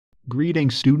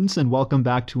Greetings students, and welcome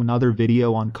back to another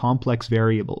video on complex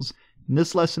variables. In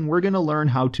this lesson we're going to learn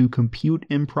how to compute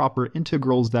improper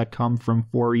integrals that come from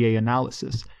Fourier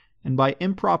analysis. And by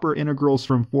improper integrals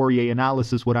from Fourier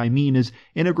analysis, what I mean is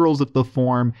integrals of the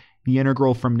form the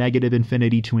integral from negative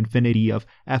infinity to infinity of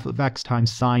f of x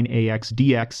times sine ax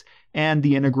dx, and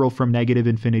the integral from negative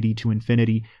infinity to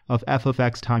infinity of f of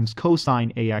x times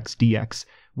cosine ax dx,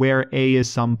 where a is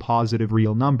some positive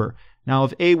real number. Now,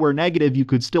 if a were negative, you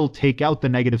could still take out the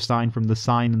negative sign from the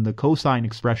sine and the cosine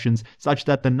expressions, such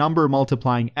that the number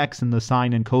multiplying x in the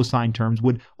sine and cosine terms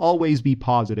would always be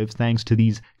positive thanks to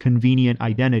these convenient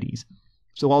identities.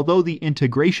 So although the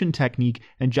integration technique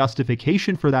and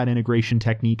justification for that integration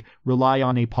technique rely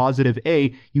on a positive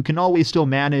a, you can always still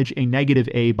manage a negative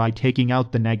a by taking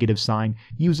out the negative sign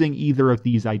using either of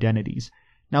these identities.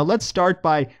 Now let's start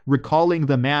by recalling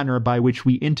the manner by which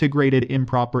we integrated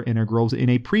improper integrals in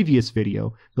a previous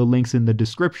video. The link's in the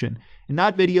description. In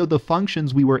that video, the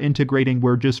functions we were integrating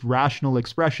were just rational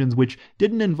expressions which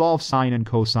didn't involve sine and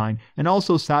cosine, and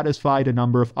also satisfied a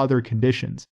number of other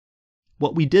conditions.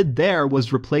 What we did there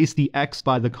was replace the x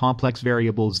by the complex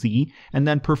variable z, and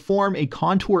then perform a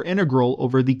contour integral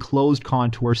over the closed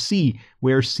contour c,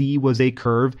 where c was a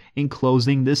curve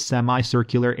enclosing this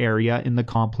semicircular area in the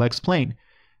complex plane.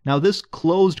 Now this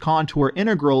closed contour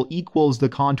integral equals the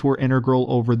contour integral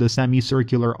over the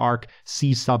semicircular arc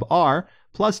c sub r,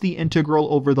 plus the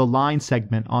integral over the line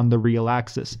segment on the real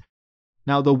axis.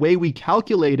 Now the way we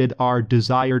calculated our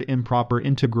desired improper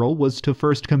integral was to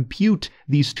first compute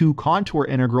these two contour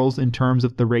integrals in terms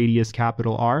of the radius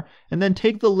capital R, and then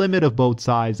take the limit of both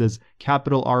sides as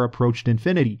capital R approached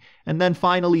infinity, and then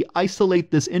finally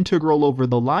isolate this integral over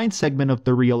the line segment of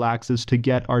the real axis to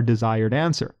get our desired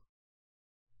answer.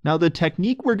 Now the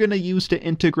technique we're going to use to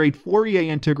integrate Fourier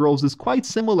integrals is quite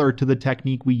similar to the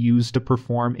technique we use to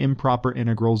perform improper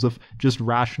integrals of just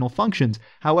rational functions.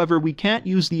 However, we can't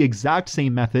use the exact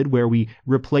same method where we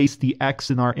replace the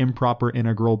x in our improper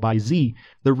integral by z.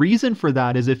 The reason for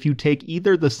that is if you take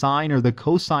either the sine or the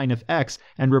cosine of x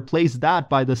and replace that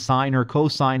by the sine or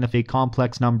cosine of a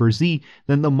complex number z,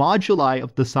 then the moduli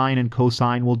of the sine and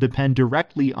cosine will depend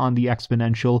directly on the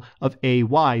exponential of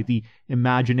ay, the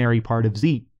imaginary part of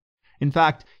z. In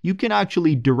fact, you can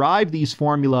actually derive these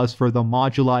formulas for the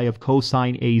moduli of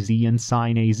cosine az and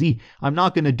sine az. I'm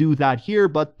not going to do that here,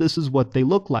 but this is what they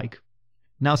look like.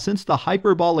 Now, since the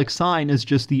hyperbolic sign is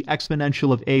just the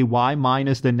exponential of ay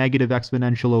minus the negative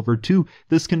exponential over 2,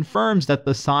 this confirms that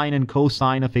the sine and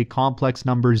cosine of a complex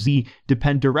number z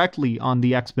depend directly on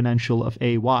the exponential of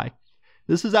ay.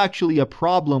 This is actually a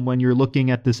problem when you're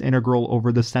looking at this integral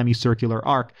over the semicircular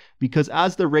arc, because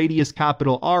as the radius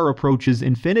capital R approaches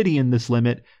infinity in this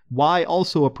limit, y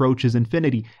also approaches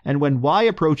infinity, and when y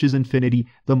approaches infinity,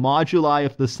 the moduli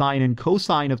of the sine and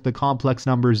cosine of the complex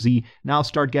number z now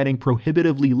start getting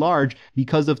prohibitively large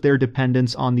because of their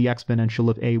dependence on the exponential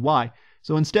of ay.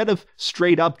 So instead of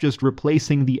straight up just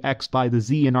replacing the x by the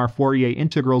z in our Fourier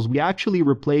integrals, we actually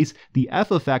replace the f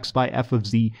of x by f of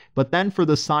z, but then for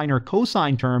the sine or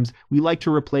cosine terms, we like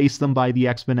to replace them by the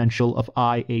exponential of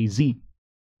iaz.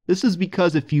 This is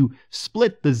because if you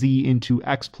split the z into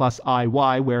x plus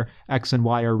iy, where x and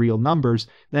y are real numbers,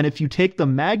 then if you take the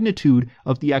magnitude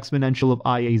of the exponential of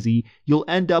iaz, you'll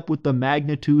end up with the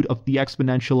magnitude of the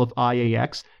exponential of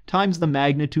iax times the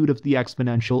magnitude of the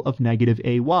exponential of negative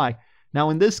ay. Now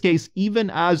in this case, even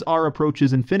as r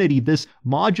approaches infinity, this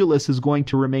modulus is going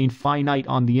to remain finite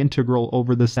on the integral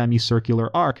over the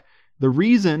semicircular arc. The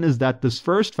reason is that this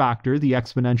first factor, the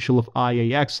exponential of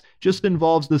iax, just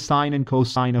involves the sine and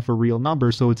cosine of a real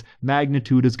number, so its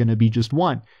magnitude is going to be just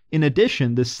 1. In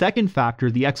addition, the second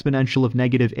factor, the exponential of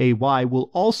negative ay,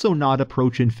 will also not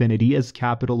approach infinity as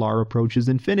capital R approaches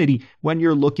infinity when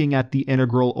you're looking at the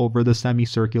integral over the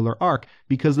semicircular arc,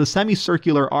 because the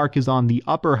semicircular arc is on the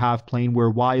upper half plane where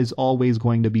y is always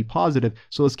going to be positive,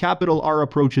 so as capital R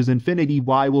approaches infinity,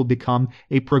 y will become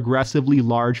a progressively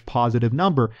large positive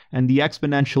number, and the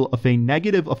exponential of a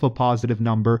negative of a positive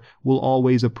number will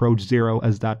always approach 0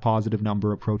 as that positive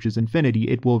number approaches infinity.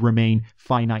 It will remain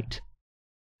finite.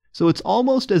 So it's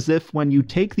almost as if when you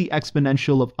take the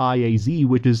exponential of iaz,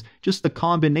 which is just the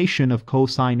combination of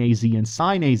cosine az and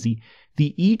sine az,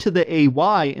 the e to the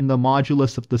ay in the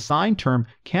modulus of the sine term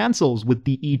cancels with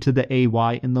the e to the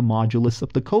ay in the modulus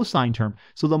of the cosine term.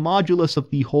 So the modulus of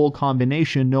the whole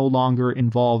combination no longer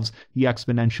involves the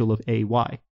exponential of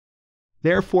ay.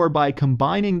 Therefore, by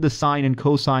combining the sine and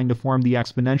cosine to form the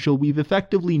exponential, we've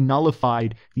effectively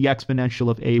nullified the exponential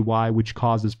of ay, which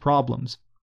causes problems.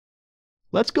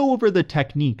 Let's go over the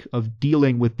technique of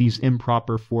dealing with these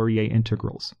improper Fourier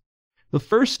integrals. The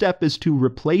first step is to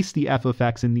replace the f of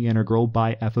x in the integral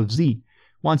by f of z.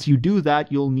 Once you do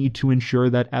that, you'll need to ensure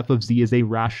that f of z is a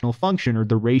rational function, or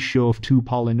the ratio of two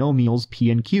polynomials p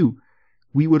and q.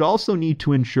 We would also need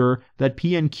to ensure that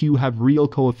p and q have real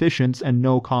coefficients and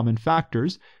no common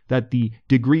factors, that the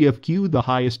degree of q, the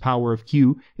highest power of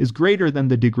q, is greater than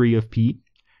the degree of p,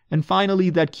 and finally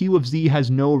that q of z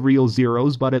has no real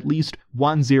zeros but at least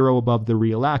one zero above the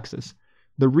real axis.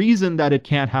 The reason that it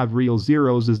can't have real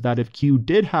zeros is that if q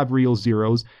did have real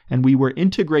zeros and we were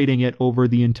integrating it over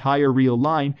the entire real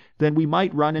line, then we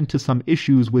might run into some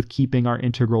issues with keeping our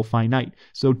integral finite.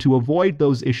 So to avoid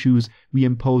those issues, we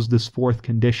impose this fourth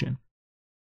condition.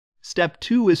 Step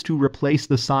 2 is to replace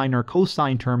the sine or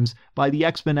cosine terms by the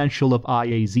exponential of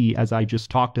IAZ, as I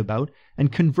just talked about,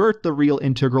 and convert the real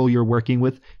integral you're working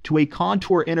with to a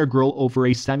contour integral over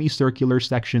a semicircular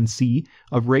section C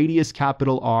of radius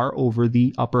capital R over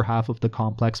the upper half of the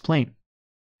complex plane.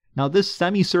 Now this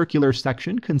semicircular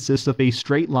section consists of a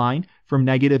straight line from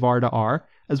negative R to R,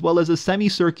 as well as a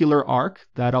semicircular arc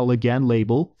that I'll again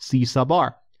label C sub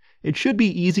R. It should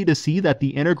be easy to see that the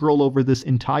integral over this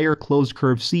entire closed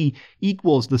curve C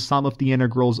equals the sum of the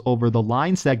integrals over the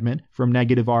line segment from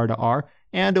negative R to R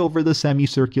and over the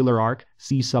semicircular arc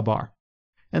C sub R.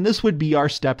 And this would be our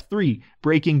step 3,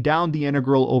 breaking down the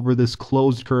integral over this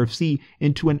closed curve C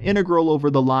into an integral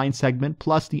over the line segment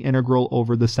plus the integral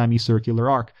over the semicircular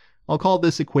arc. I'll call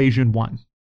this equation 1.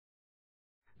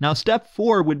 Now step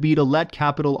 4 would be to let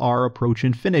capital R approach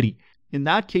infinity. In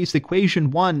that case,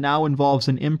 equation 1 now involves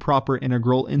an improper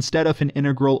integral instead of an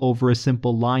integral over a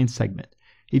simple line segment.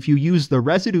 If you use the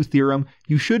residue theorem,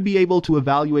 you should be able to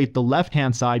evaluate the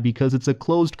left-hand side because it's a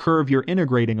closed curve you're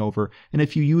integrating over, and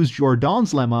if you use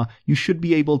Jordan's lemma, you should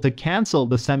be able to cancel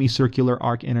the semicircular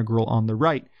arc integral on the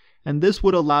right, and this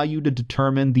would allow you to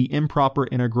determine the improper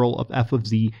integral of f of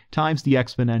z times the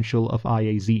exponential of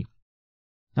IAZ.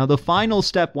 Now the final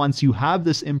step once you have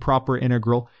this improper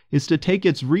integral is to take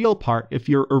its real part if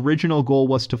your original goal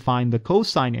was to find the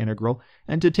cosine integral,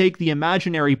 and to take the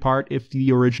imaginary part if the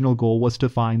original goal was to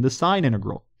find the sine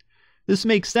integral. This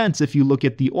makes sense if you look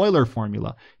at the Euler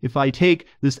formula. If I take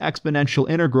this exponential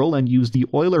integral and use the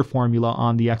Euler formula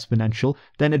on the exponential,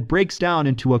 then it breaks down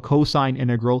into a cosine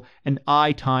integral and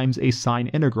I times a sine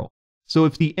integral. So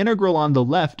if the integral on the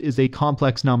left is a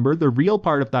complex number, the real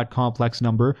part of that complex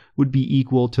number would be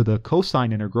equal to the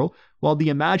cosine integral, while the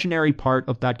imaginary part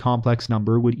of that complex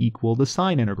number would equal the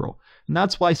sine integral. And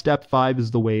that's why step 5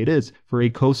 is the way it is. For a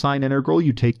cosine integral,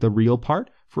 you take the real part.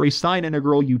 For a sine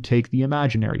integral, you take the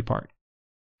imaginary part.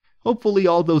 Hopefully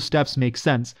all those steps make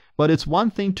sense, but it's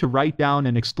one thing to write down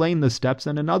and explain the steps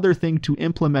and another thing to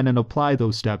implement and apply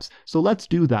those steps. So let's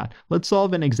do that. Let's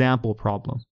solve an example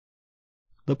problem.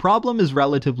 The problem is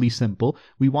relatively simple.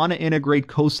 We want to integrate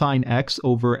cosine x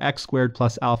over x squared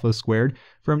plus alpha squared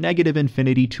from negative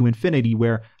infinity to infinity,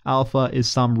 where alpha is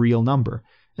some real number.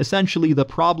 Essentially, the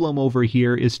problem over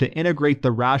here is to integrate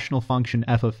the rational function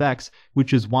f of x,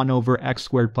 which is 1 over x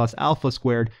squared plus alpha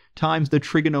squared, times the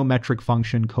trigonometric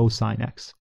function cosine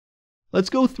x. Let's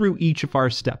go through each of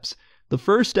our steps. The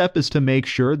first step is to make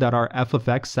sure that our f of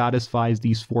x satisfies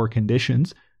these 4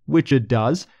 conditions, which it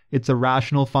does. It's a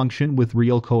rational function with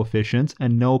real coefficients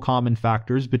and no common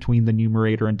factors between the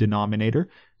numerator and denominator.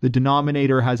 The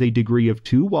denominator has a degree of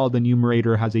 2 while the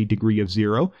numerator has a degree of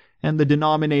 0, and the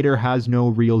denominator has no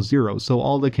real zeros, so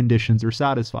all the conditions are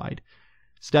satisfied.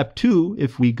 Step 2,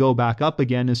 if we go back up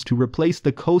again, is to replace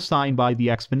the cosine by the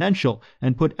exponential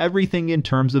and put everything in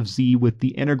terms of z, with the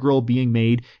integral being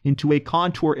made into a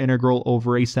contour integral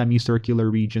over a semicircular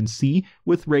region C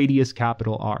with radius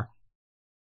capital R.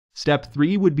 Step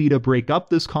 3 would be to break up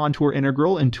this contour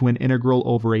integral into an integral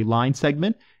over a line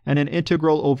segment and an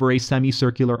integral over a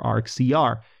semicircular arc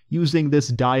CR, using this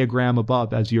diagram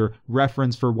above as your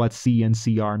reference for what C and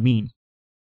CR mean.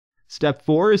 Step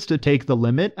 4 is to take the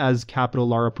limit as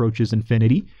capital R approaches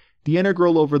infinity. The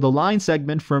integral over the line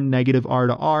segment from negative R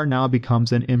to R now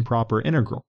becomes an improper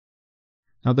integral.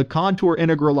 Now the contour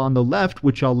integral on the left,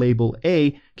 which I'll label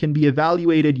A, can be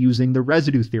evaluated using the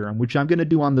residue theorem, which I'm going to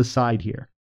do on the side here.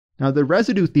 Now the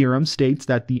residue theorem states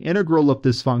that the integral of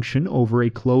this function over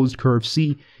a closed curve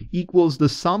C equals the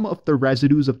sum of the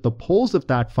residues of the poles of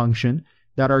that function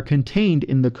that are contained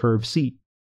in the curve C.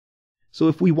 So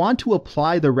if we want to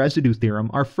apply the residue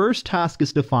theorem, our first task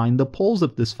is to find the poles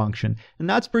of this function, and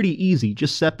that's pretty easy.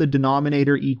 Just set the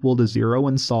denominator equal to 0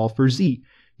 and solve for z.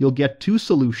 You'll get 2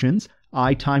 solutions,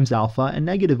 I times alpha and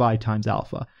negative I times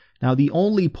alpha. Now the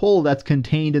only pole that's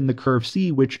contained in the curve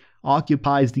C, which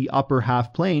occupies the upper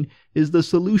half plane, is the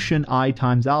solution I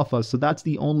times alpha, so that's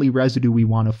the only residue we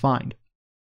want to find.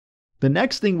 The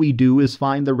next thing we do is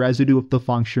find the residue of the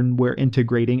function we're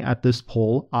integrating at this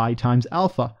pole I times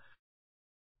alpha.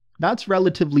 That's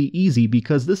relatively easy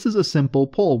because this is a simple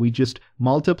pole. We just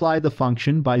multiply the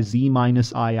function by z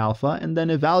minus I alpha and then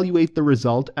evaluate the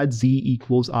result at z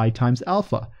equals I times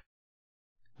alpha.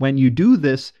 When you do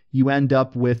this, you end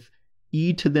up with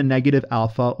e to the negative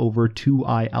alpha over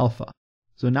 2I alpha.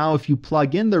 So now if you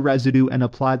plug in the residue and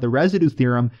apply the residue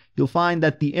theorem, you'll find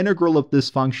that the integral of this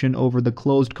function over the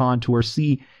closed contour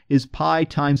C is pi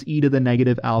times e to the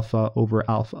negative alpha over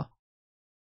alpha.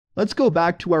 Let's go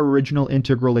back to our original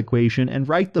integral equation and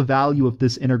write the value of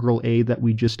this integral a that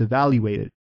we just evaluated.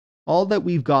 All that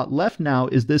we've got left now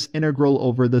is this integral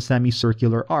over the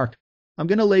semicircular arc. I'm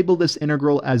going to label this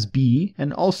integral as b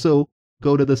and also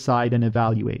go to the side and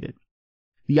evaluate it.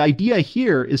 The idea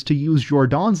here is to use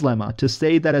Jordan's lemma to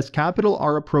say that as capital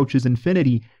R approaches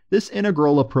infinity, this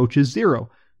integral approaches 0.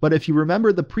 But if you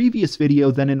remember the previous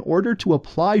video, then in order to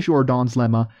apply Jordan's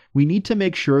lemma, we need to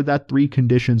make sure that 3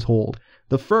 conditions hold.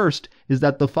 The first is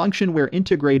that the function we're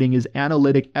integrating is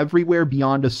analytic everywhere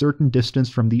beyond a certain distance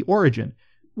from the origin,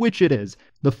 which it is.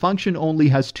 The function only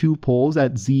has 2 poles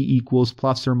at z equals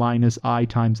plus or minus I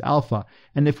times alpha,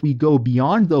 and if we go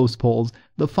beyond those poles,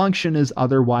 the function is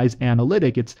otherwise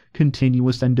analytic, it's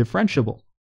continuous and differentiable.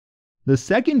 The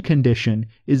second condition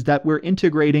is that we're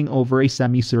integrating over a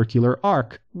semicircular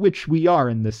arc, which we are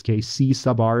in this case. C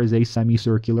sub r is a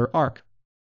semicircular arc.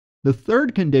 The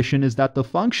third condition is that the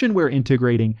function we're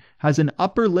integrating has an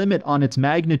upper limit on its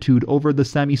magnitude over the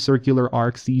semicircular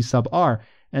arc C sub r,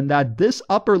 and that this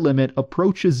upper limit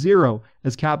approaches 0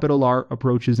 as capital R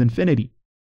approaches infinity.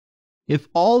 If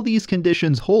all these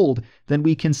conditions hold, then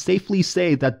we can safely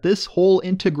say that this whole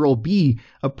integral b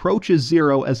approaches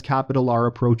 0 as capital R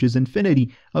approaches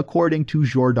infinity, according to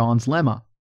Jordan's lemma.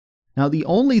 Now the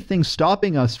only thing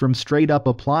stopping us from straight up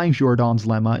applying Jordan's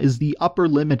lemma is the upper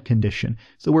limit condition,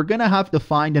 so we're going to have to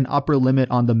find an upper limit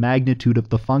on the magnitude of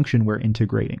the function we're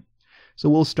integrating. So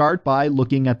we'll start by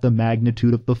looking at the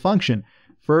magnitude of the function.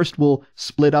 First, we'll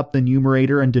split up the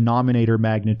numerator and denominator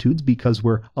magnitudes because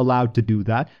we're allowed to do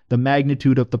that. The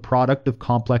magnitude of the product of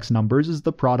complex numbers is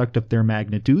the product of their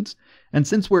magnitudes. And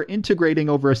since we're integrating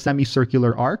over a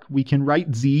semicircular arc, we can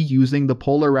write z using the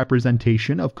polar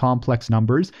representation of complex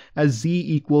numbers as z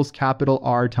equals capital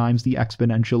R times the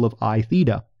exponential of I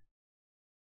theta.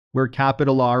 Where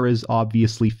capital R is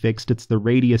obviously fixed, it's the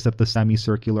radius of the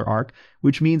semicircular arc,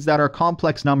 which means that our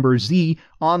complex number z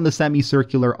on the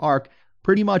semicircular arc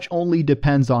pretty much only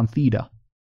depends on theta.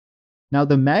 Now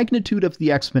the magnitude of the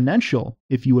exponential,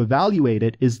 if you evaluate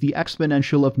it, is the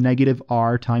exponential of negative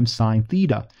r times sine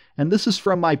theta. And this is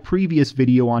from my previous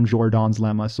video on Jordan's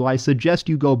lemma, so I suggest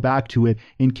you go back to it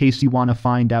in case you want to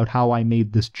find out how I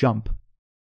made this jump.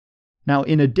 Now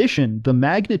in addition, the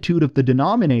magnitude of the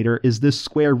denominator is this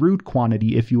square root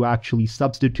quantity if you actually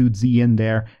substitute z in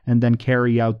there and then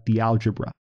carry out the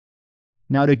algebra.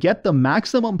 Now to get the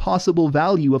maximum possible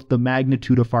value of the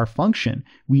magnitude of our function,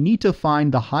 we need to find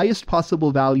the highest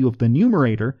possible value of the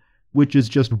numerator, which is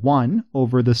just 1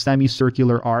 over the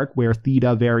semicircular arc where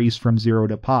theta varies from 0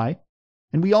 to pi,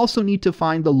 and we also need to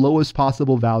find the lowest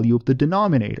possible value of the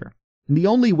denominator. And the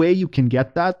only way you can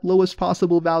get that lowest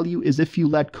possible value is if you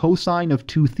let cosine of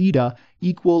 2 theta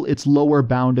equal its lower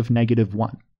bound of negative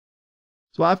 1.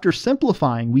 So after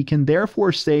simplifying, we can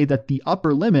therefore say that the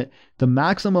upper limit, the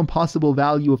maximum possible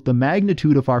value of the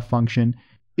magnitude of our function,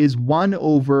 is 1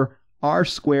 over r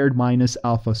squared minus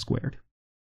alpha squared.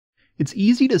 It's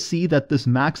easy to see that this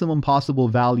maximum possible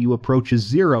value approaches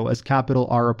 0 as capital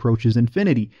R approaches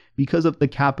infinity because of the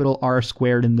capital R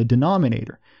squared in the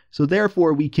denominator. So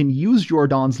therefore we can use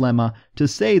Jordan's lemma to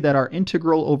say that our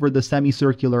integral over the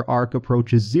semicircular arc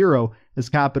approaches 0 as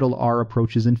capital R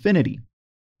approaches infinity.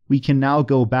 We can now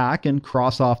go back and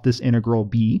cross off this integral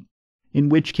b, in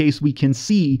which case we can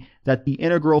see that the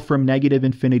integral from negative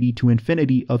infinity to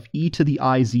infinity of e to the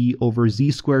iz over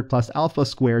z squared plus alpha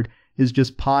squared is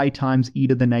just pi times e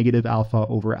to the negative alpha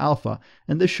over alpha,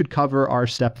 and this should cover our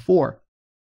step 4.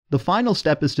 The final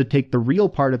step is to take the real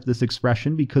part of this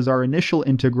expression because our initial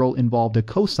integral involved a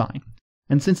cosine.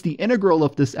 And since the integral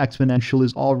of this exponential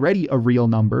is already a real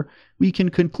number, we can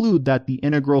conclude that the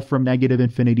integral from negative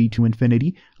infinity to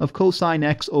infinity of cosine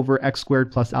x over x squared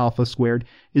plus alpha squared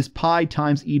is pi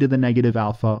times e to the negative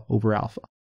alpha over alpha.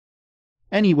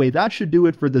 Anyway, that should do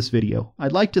it for this video.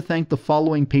 I'd like to thank the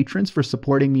following patrons for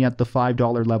supporting me at the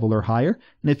 $5 level or higher,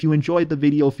 and if you enjoyed the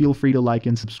video, feel free to like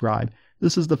and subscribe.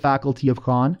 This is the Faculty of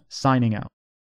Khan, signing out.